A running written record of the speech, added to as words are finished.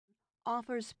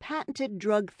offers patented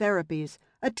drug therapies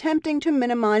attempting to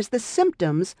minimize the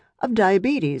symptoms of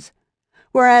diabetes,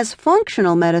 whereas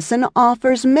functional medicine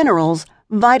offers minerals,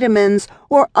 vitamins,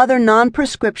 or other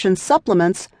non-prescription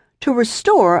supplements to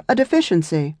restore a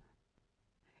deficiency.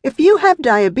 If you have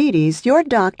diabetes, your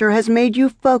doctor has made you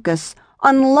focus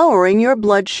on lowering your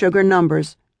blood sugar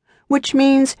numbers, which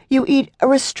means you eat a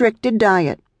restricted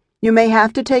diet. You may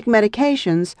have to take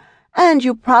medications, and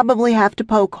you probably have to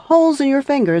poke holes in your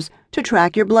fingers to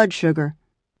track your blood sugar.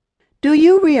 Do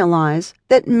you realize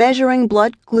that measuring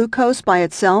blood glucose by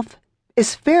itself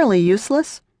is fairly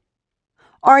useless?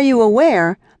 Are you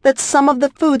aware that some of the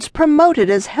foods promoted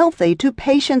as healthy to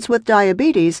patients with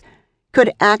diabetes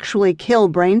could actually kill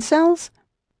brain cells?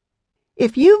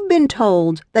 If you've been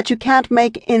told that you can't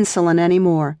make insulin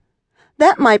anymore,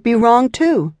 that might be wrong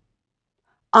too.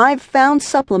 I've found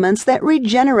supplements that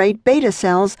regenerate beta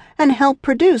cells and help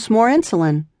produce more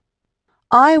insulin.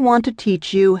 I want to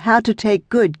teach you how to take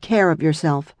good care of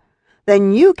yourself.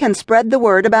 Then you can spread the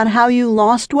word about how you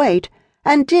lost weight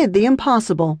and did the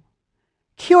impossible.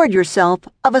 Cured yourself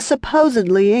of a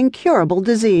supposedly incurable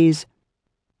disease.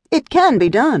 It can be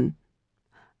done.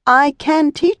 I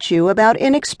can teach you about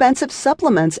inexpensive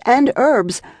supplements and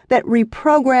herbs that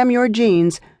reprogram your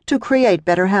genes to create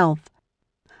better health.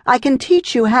 I can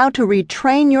teach you how to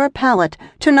retrain your palate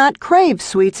to not crave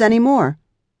sweets anymore.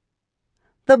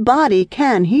 The body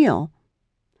can heal.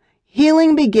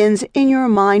 Healing begins in your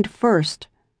mind first,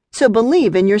 so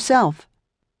believe in yourself.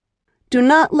 Do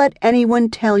not let anyone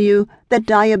tell you that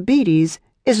diabetes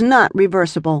is not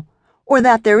reversible or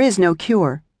that there is no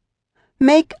cure.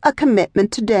 Make a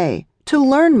commitment today to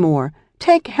learn more,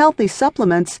 take healthy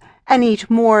supplements, and eat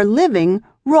more living,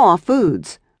 raw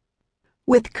foods.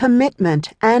 With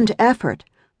commitment and effort,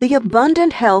 the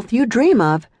abundant health you dream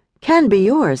of can be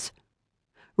yours.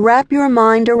 Wrap your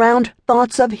mind around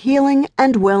thoughts of healing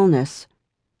and wellness.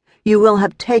 You will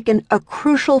have taken a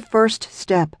crucial first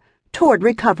step toward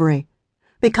recovery,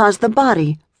 because the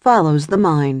body follows the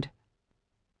mind.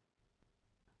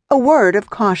 A word of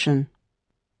caution.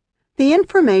 The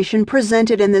information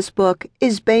presented in this book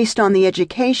is based on the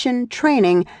education,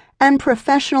 training, and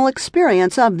professional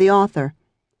experience of the author.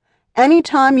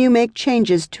 Anytime you make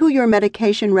changes to your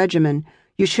medication regimen,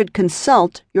 you should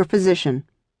consult your physician.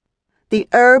 The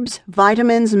herbs,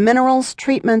 vitamins, minerals,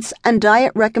 treatments, and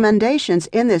diet recommendations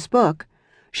in this book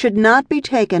should not be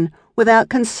taken without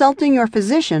consulting your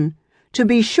physician to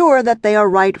be sure that they are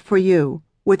right for you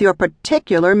with your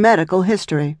particular medical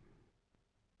history.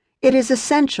 It is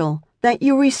essential that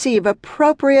you receive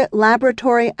appropriate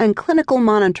laboratory and clinical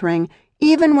monitoring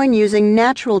even when using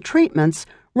natural treatments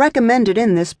recommended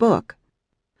in this book.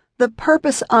 The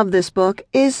purpose of this book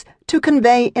is to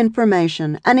convey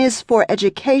information and is for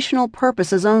educational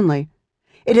purposes only.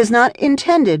 It is not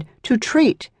intended to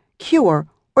treat, cure,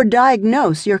 or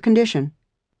diagnose your condition.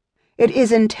 It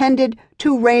is intended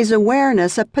to raise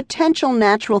awareness of potential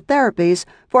natural therapies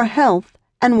for health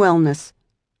and wellness.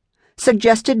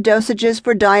 Suggested dosages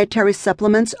for dietary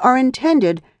supplements are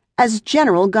intended as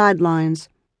general guidelines.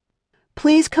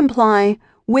 Please comply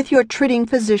with your treating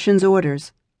physician's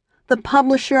orders. The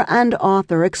publisher and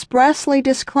author expressly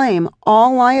disclaim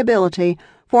all liability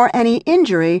for any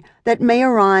injury that may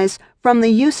arise from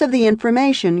the use of the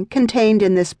information contained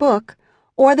in this book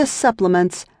or the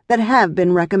supplements that have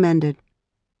been recommended.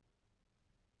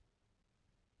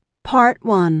 Part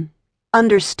 1.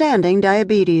 Understanding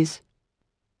Diabetes.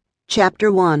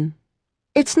 Chapter 1.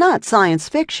 It's not science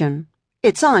fiction.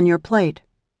 It's on your plate.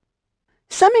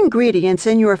 Some ingredients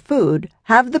in your food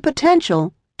have the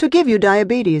potential to give you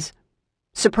diabetes.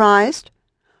 Surprised?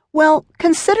 Well,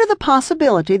 consider the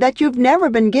possibility that you've never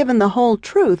been given the whole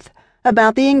truth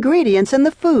about the ingredients in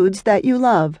the foods that you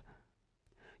love.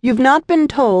 You've not been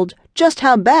told just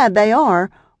how bad they are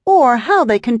or how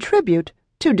they contribute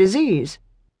to disease.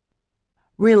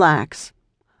 Relax.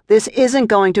 This isn't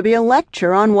going to be a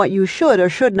lecture on what you should or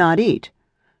should not eat.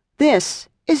 This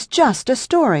is just a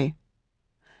story.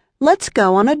 Let's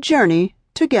go on a journey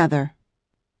together.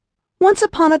 Once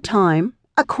upon a time,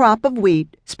 a crop of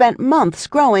wheat spent months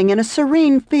growing in a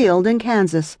serene field in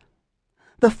Kansas.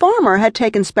 The farmer had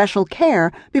taken special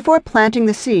care before planting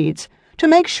the seeds to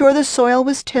make sure the soil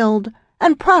was tilled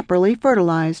and properly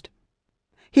fertilized.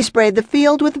 He sprayed the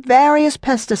field with various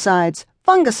pesticides,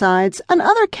 fungicides, and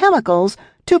other chemicals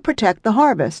to protect the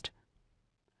harvest.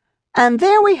 And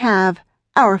there we have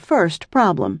our first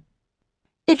problem.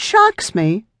 It shocks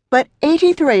me, but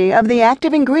 83 of the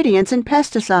active ingredients in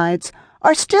pesticides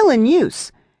are still in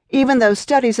use, even though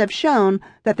studies have shown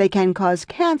that they can cause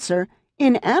cancer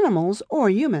in animals or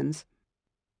humans.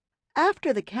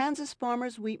 After the Kansas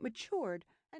farmer's wheat matured,